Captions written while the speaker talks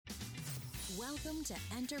Welcome to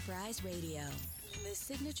Enterprise Radio, the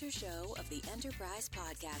signature show of the Enterprise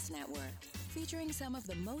Podcast Network, featuring some of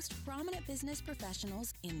the most prominent business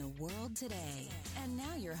professionals in the world today. And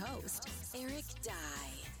now your host, Eric Dye.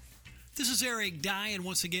 This is Eric Dye, and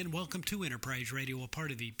once again, welcome to Enterprise Radio, a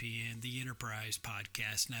part of EPN, the Enterprise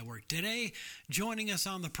Podcast Network. Today, joining us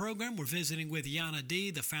on the program, we're visiting with Jana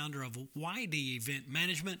D., the founder of YD Event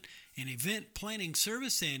Management, an event planning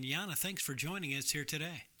service. And Jana, thanks for joining us here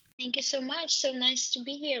today. Thank you so much. So nice to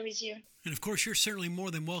be here with you. And of course, you're certainly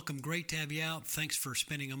more than welcome. Great to have you out. Thanks for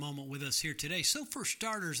spending a moment with us here today. So for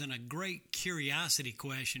starters, and a great curiosity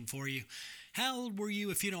question for you, how old were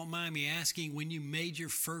you, if you don't mind me asking, when you made your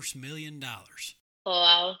first $1 million? Oh,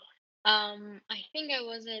 wow. I think I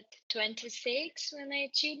was at 26 when I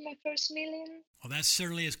achieved my first million. Well, that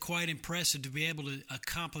certainly is quite impressive to be able to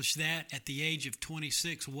accomplish that at the age of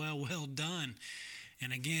 26. Well done.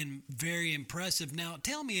 And again, very impressive. Now,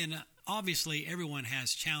 tell me, and obviously everyone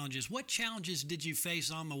has challenges. What challenges did you face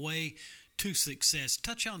on the way to success?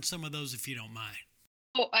 Touch on some of those if you don't mind.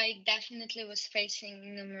 Oh, I definitely was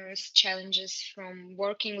facing numerous challenges, from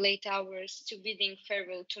working late hours to bidding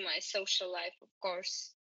farewell to my social life, of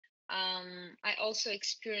course. I also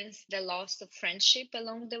experienced the loss of friendship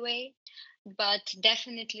along the way, but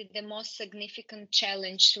definitely the most significant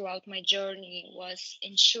challenge throughout my journey was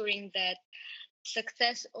ensuring that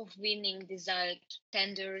success of winning desired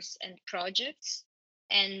tenders and projects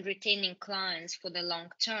and retaining clients for the long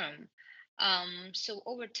term. So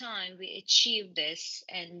over time, we achieved this,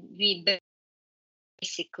 and we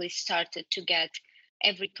basically started to get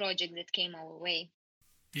every project that came our way.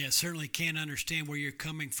 Yeah, certainly can understand where you're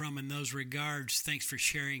coming from in those regards. Thanks for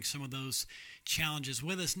sharing some of those challenges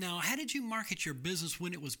with us. Now, how did you market your business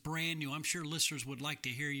when it was brand new? I'm sure listeners would like to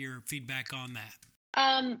hear your feedback on that.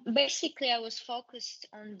 Basically, I was focused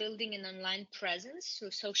on building an online presence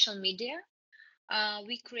through social media.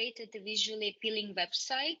 We created a visually appealing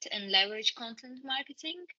website and leverage content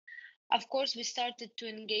marketing. Of course, we started to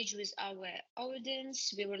engage with our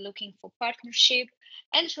audience. We were looking for partnership.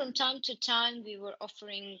 And from time to time, we were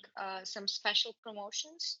offering some special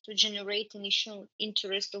promotions to generate initial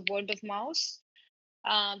interest of word of mouth.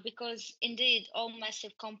 Because indeed, all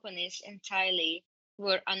massive companies entirely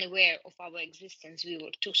were unaware of our existence. We were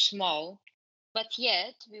too small, but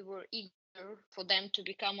yet we were eager for them to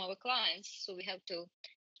become our clients. So we had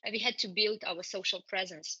to build our social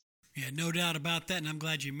presence. Yeah, no doubt about that. And I'm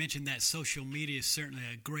glad you mentioned that. Social media is certainly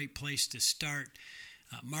a great place to start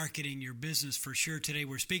marketing your business for sure. Today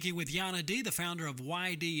we're speaking with Jana D., the founder of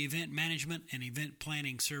YD Event Management and Event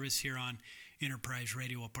Planning Service here on Enterprise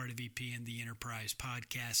Radio, a part of EPN, the Enterprise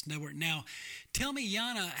Podcast Network. Now, tell me,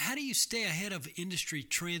 Jana, how do you stay ahead of industry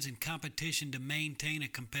trends and competition to maintain a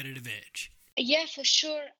competitive edge? Yeah, for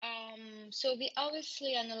sure. So we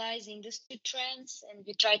obviously analyze industry trends, and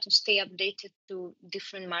we try to stay updated to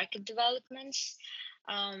different market developments.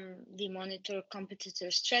 We monitor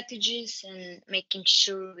competitor strategies and making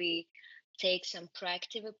sure we take some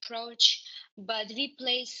proactive approach. But we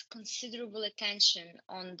place considerable attention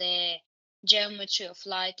on the geometry of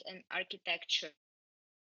light and architecture,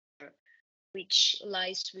 which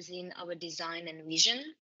lies within our design and vision.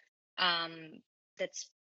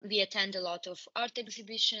 We attend a lot of art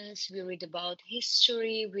exhibitions, we read about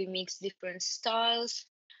history, we mix different styles,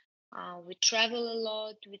 we travel a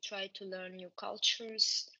lot, we try to learn new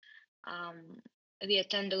cultures. We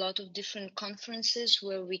attend a lot of different conferences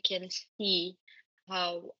where we can see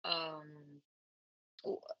how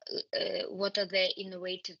what are the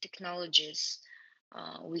innovative technologies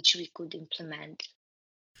which we could implement.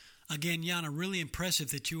 Again, Jana, really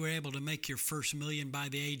impressive that you were able to make your first million by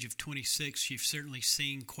the age of 26. You've certainly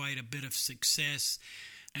seen quite a bit of success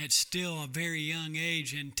at still a very young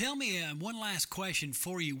age. And tell me one last question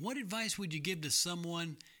for you. What advice would you give to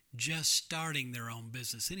someone just starting their own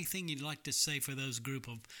business? Anything you'd like to say for those group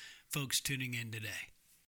of folks tuning in today?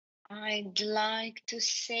 I'd like to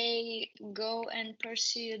say go and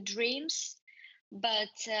pursue your dreams. But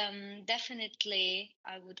definitely,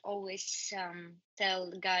 I would always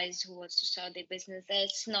tell guys who want to start their business that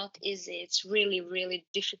it's not easy. It's really, really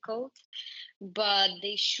difficult. But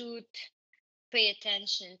they should pay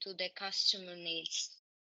attention to their customer needs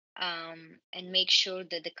and make sure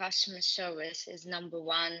that the customer service is number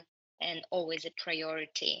one and always a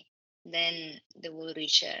priority. Then they will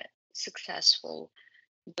reach a successful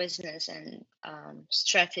business and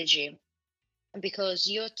strategy. Because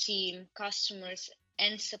your team, customers,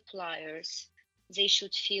 and suppliers, they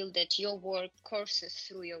should feel that your work courses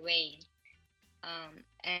through your vein,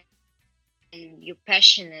 and you're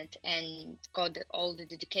passionate and got all the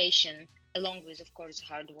dedication, along with, of course,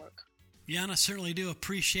 hard work. Yana, certainly do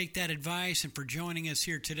appreciate that advice and for joining us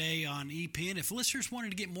here today on EPN. If listeners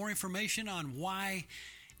wanted to get more information on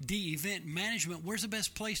YD Event Management, where's the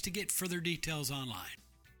best place to get further details online?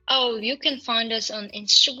 Oh, you can find us on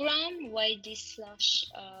Instagram,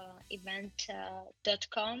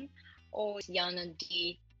 yd/event.com or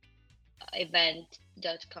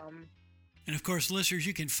yanadevent.com. And of course, listeners,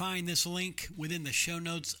 you can find this link within the show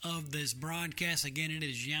notes of this broadcast. Again, it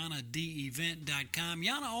is yanadevent.com.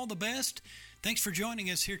 Yana, all the best. Thanks for joining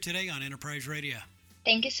us here today on Enterprise Radio.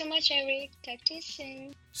 Thank you so much, Eric. Talk to you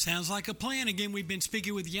soon. Sounds like a plan. Again, we've been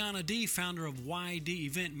speaking with Yana D, founder of YD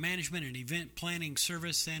Event Management and Event Planning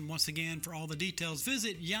Service. And once again, for all the details,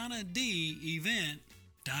 visit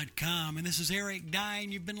yanadevent.com. And this is Eric Dye,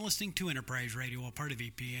 and you've been listening to Enterprise Radio, a part of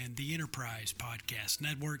EPN, the Enterprise Podcast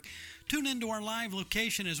Network. Tune into our live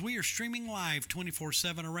location as we are streaming live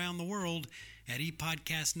 24/7 around the world at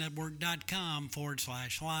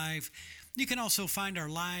epodcastnetwork.com/live. You can also find our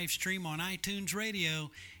live stream on iTunes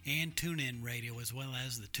Radio and TuneIn Radio, as well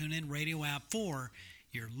as the TuneIn Radio app for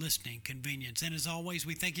your listening convenience. And as always,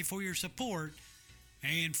 we thank you for your support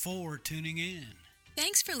and for tuning in.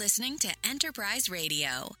 Thanks for listening to Enterprise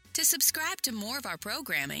Radio. To subscribe to more of our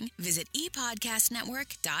programming, visit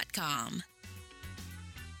epodcastnetwork.com.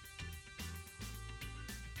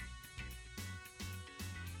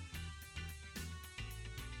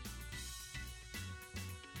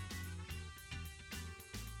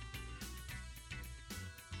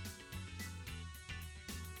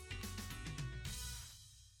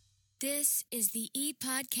 This is the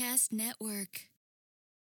ePodcast Network.